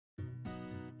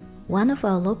One of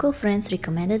our local friends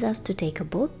recommended us to take a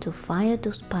boat to Fajã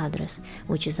dos Padres,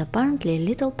 which is apparently a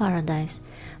little paradise,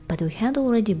 but we had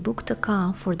already booked a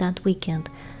car for that weekend,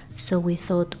 so we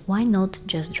thought why not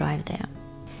just drive there.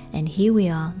 And here we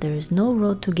are, there is no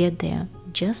road to get there,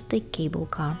 just a cable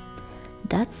car.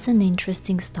 That's an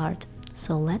interesting start,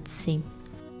 so let's see.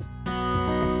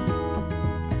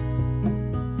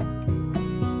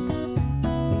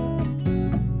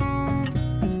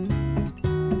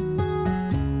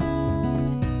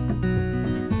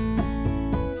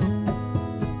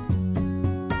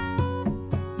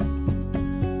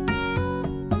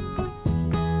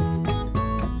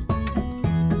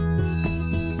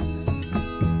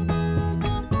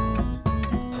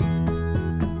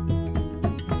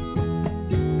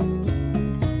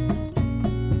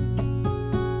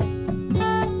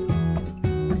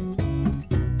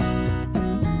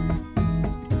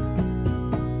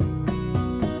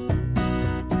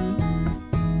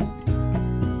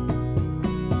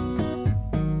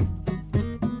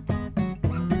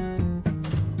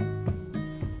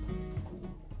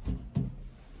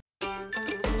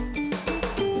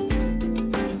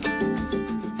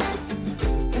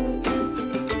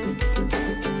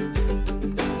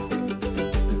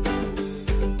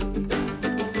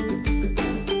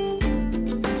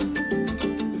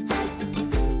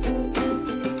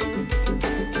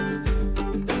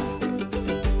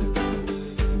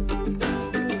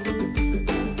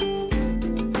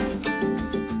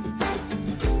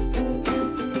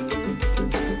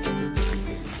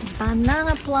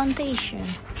 Banana plantation.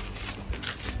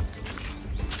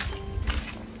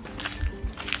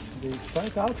 They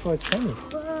start out quite funny.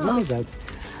 Wow. Look at that.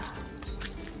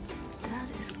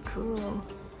 That is cool.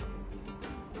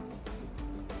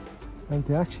 And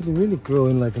they actually really grow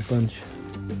in like a bunch.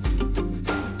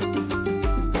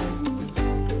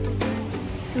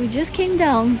 So we just came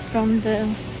down from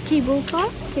the cable car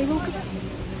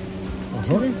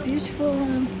to this beautiful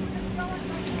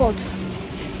spot.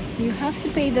 You have to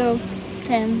pay though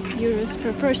 10 euros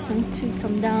per person to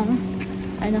come down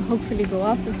and hopefully go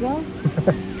up as well.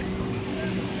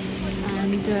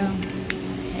 And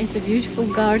it's a beautiful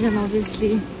garden,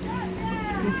 obviously.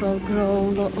 People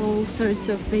grow all sorts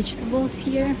of vegetables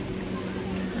here,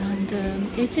 and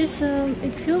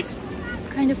it feels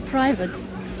kind of private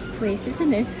place,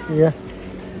 isn't it? Yeah.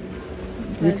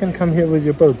 But you can come here with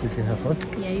your boat if you have one.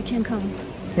 yeah, you can come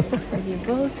with your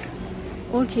boat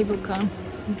or cable car.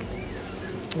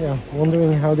 Yeah,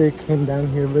 wondering how they came down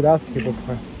here without cable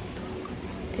car.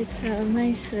 It's a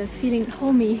nice feeling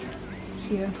homey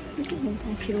here, isn't it?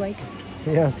 I feel like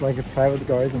Yeah, it's like a private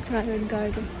garden. a private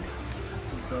garden.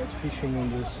 Guys fishing in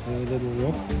this little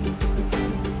rock.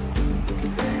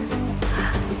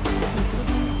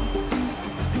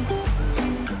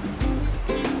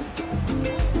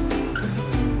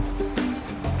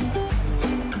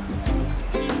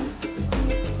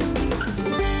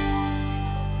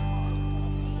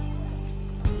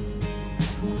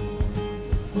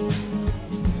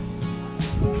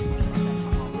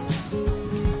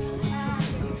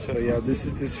 So yeah, this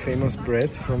is this famous bread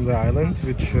from the island,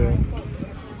 which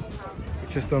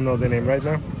we just don't know the name right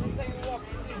now.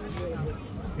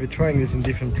 We're trying this in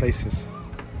different places.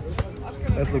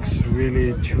 That looks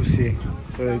really juicy.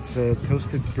 So it's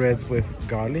toasted bread with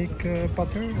garlic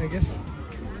butter, I guess.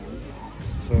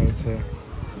 So it's a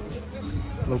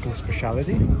local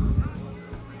specialty.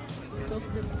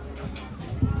 Toasted.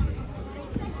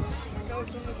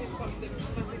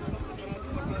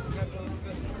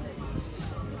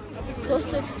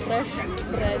 Toasted fresh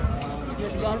bread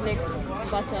with garlic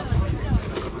butter.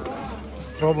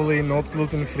 Probably not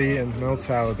gluten-free and not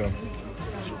sourdough.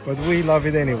 But we love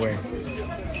it anyway.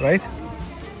 Right?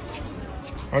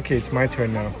 Okay, it's my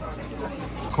turn now.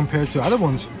 Compared to other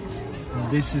ones,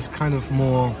 this is kind of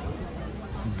more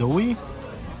doughy,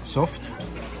 soft.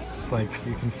 It's like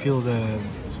you can feel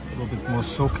it's a little bit more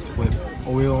soaked with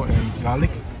oil and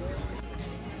garlic.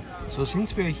 So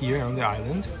since we're here on the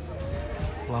island,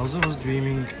 Lauza was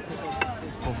dreaming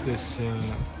of this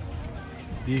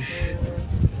dish,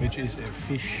 which is a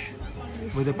fish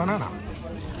with a banana.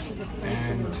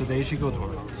 And today she got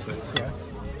one, so it's here.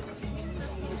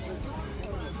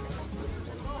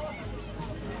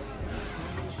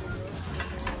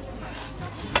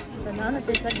 Banana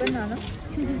tastes like banana.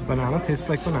 Banana tastes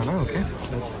like banana, okay.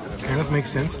 That kind of makes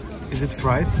sense. Is it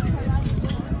fried?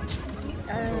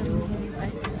 I don't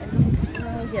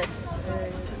know yet.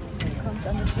 I can't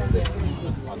understand yet.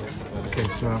 Okay,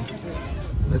 so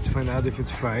let's find out if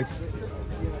it's fried.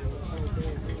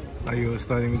 Are you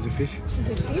starting with the fish?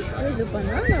 The fish or the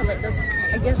banana? Like that's,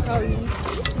 I guess, how you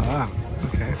eat. Ah,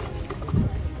 okay.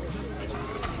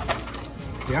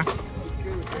 Yeah?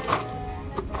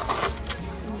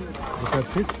 Does that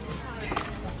fit?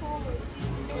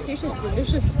 Fish is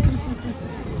delicious.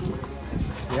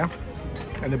 Yeah?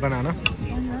 And the banana?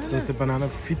 Does the banana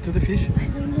fit to the fish? I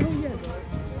don't know yet.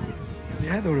 We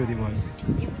had already one.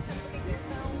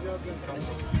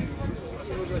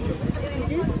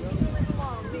 It is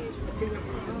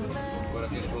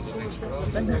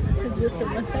banana, just a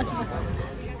banana.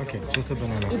 Okay, just a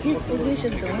banana. It is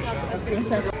delicious though.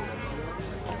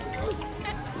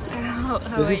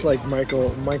 This is like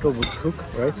Michael would cook,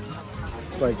 right?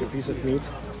 It's like a piece of meat,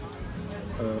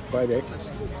 fried eggs,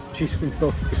 cheese with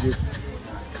no veggies.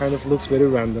 Kind of looks very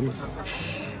random.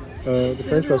 The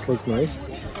French fries looks nice.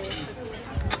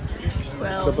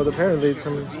 Well, So, but apparently it's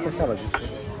some specialty.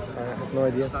 I have no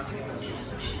idea.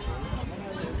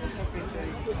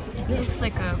 it looks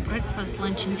like a breakfast,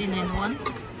 lunch and dinner in one.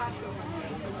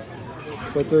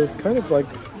 But it's kind of like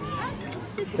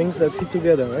things that fit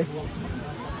together, right?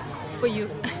 For you.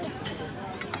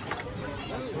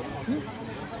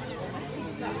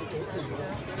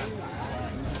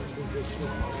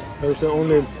 There's the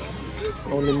only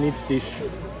meat dish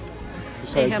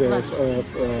besides have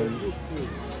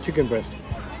left. chicken breast.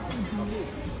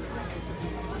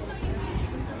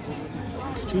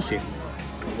 It's juicy,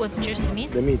 What's juicy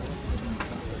meat? the meat.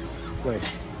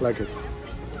 Nice, like it.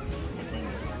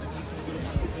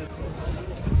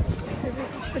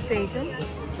 Potato,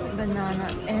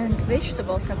 banana, and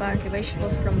vegetables. Apparently,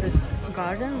 vegetables from this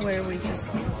garden where we just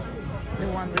the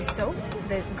one we sow.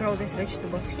 They grow these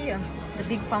vegetables here. The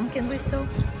big pumpkin we sow.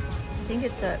 I think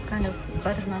it's a kind of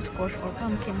butternut squash or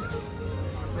pumpkin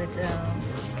with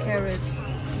carrots.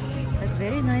 Like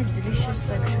very nice, delicious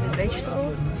actually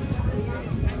vegetables.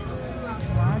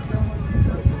 Tomato.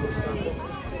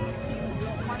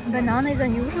 Banana is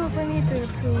unusual for me to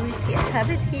have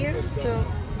it here, so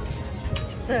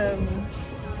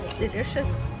it's delicious.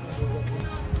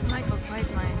 Michael tried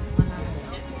my banana.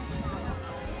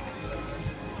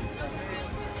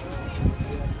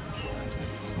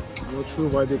 I'm not sure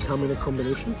why they come in a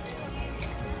combination.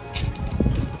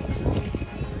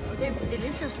 They're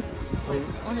delicious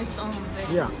on its own.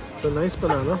 Yeah, it's a nice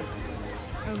banana.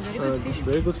 Very good fish.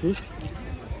 Very good fish.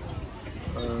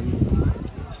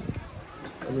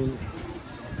 I mean,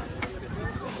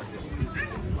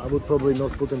 I would probably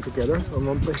not put them together on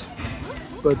one plate,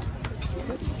 but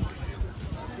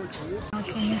How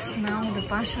can you smell the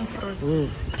passion fruit?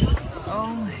 Oh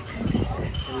my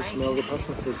goodness. you smell the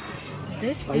passion fruit.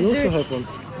 This I also dessert, have one.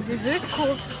 dessert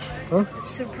called Huh?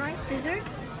 surprise dessert?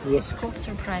 Yes. It's called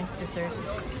surprise dessert.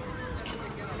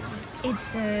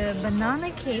 It's a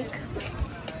banana cake.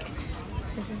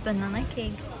 This is banana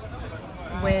cake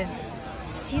with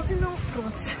seasonal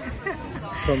fruits.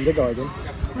 From the garden.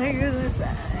 My goodness,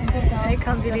 I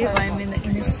can't believe I'm in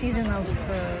a season of,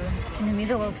 in the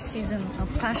middle of season of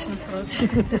passion fruits.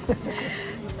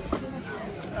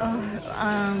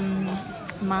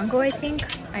 Mango, I think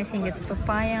it's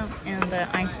papaya, and the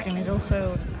ice cream is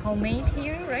also homemade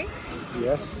here, right?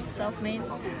 Yes. Self-made.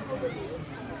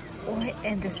 Oh,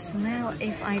 and the smell,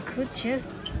 if I could just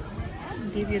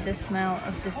give you the smell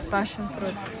of this passion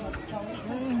fruit.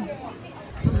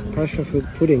 Passion fruit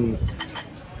pudding.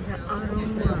 The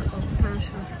aroma of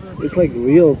passion fruit. It's like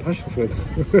real passion fruit.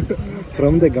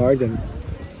 From the garden.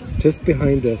 Just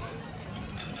behind us.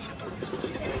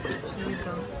 Here we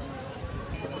go.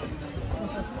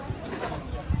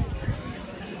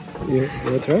 You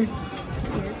wanna try?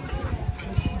 Yes.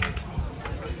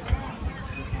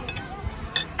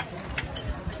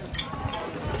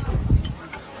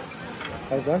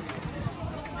 How's that?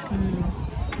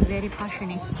 Very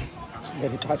passionate.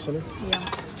 Very passionate. Yeah.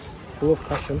 Full of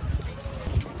passion.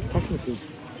 Passion fruit.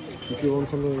 If you want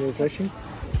something refreshing,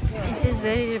 It is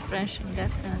very refreshing,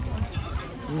 definitely.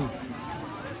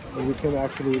 and you can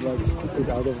actually like scoop it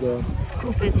out of the.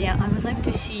 Scoop it, yeah. I would like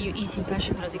to see you eating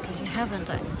passion fruit because you haven't.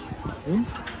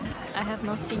 I have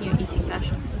not seen you eating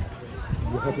passion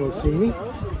fruit. You have not seen me?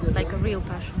 Like a real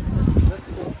passion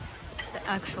fruit. The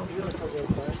actual fruit.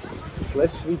 It's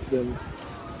less sweet than.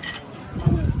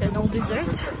 Then all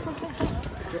desserts.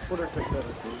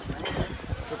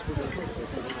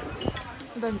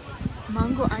 But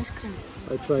mango ice cream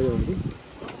I tried already.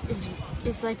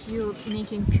 is like you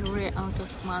making puree out of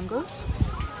mangoes,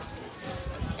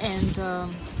 and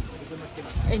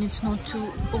it's not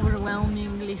too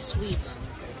overwhelmingly sweet.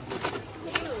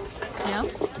 Yeah.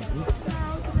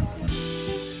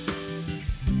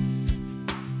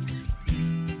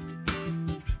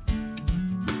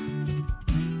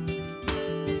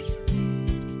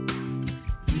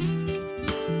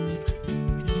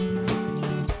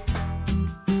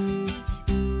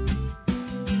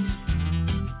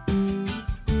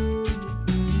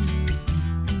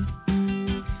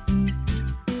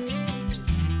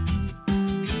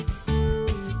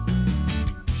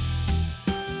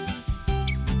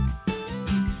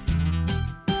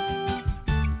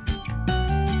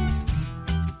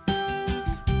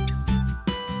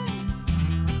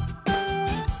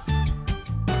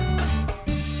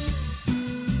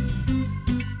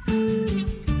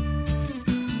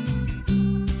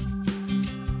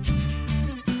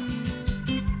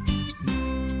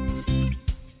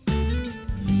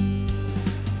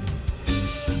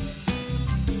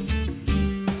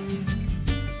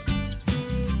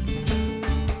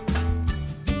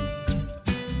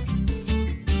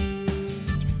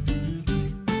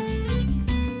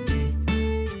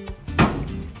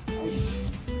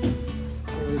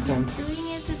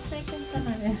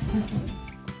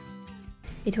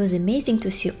 It was amazing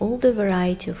to see all the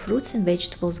variety of fruits and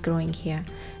vegetables growing here,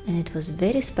 and it was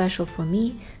very special for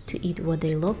me to eat what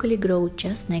they locally grow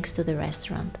just next to the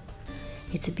restaurant.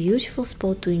 It's a beautiful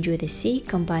spot to enjoy the sea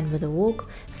combined with a walk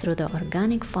through the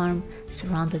organic farm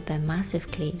surrounded by massive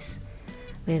cliffs.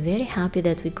 We are very happy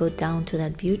that we got down to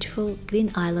that beautiful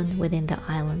green island within the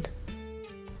island.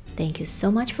 Thank you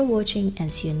so much for watching and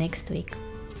see you next week.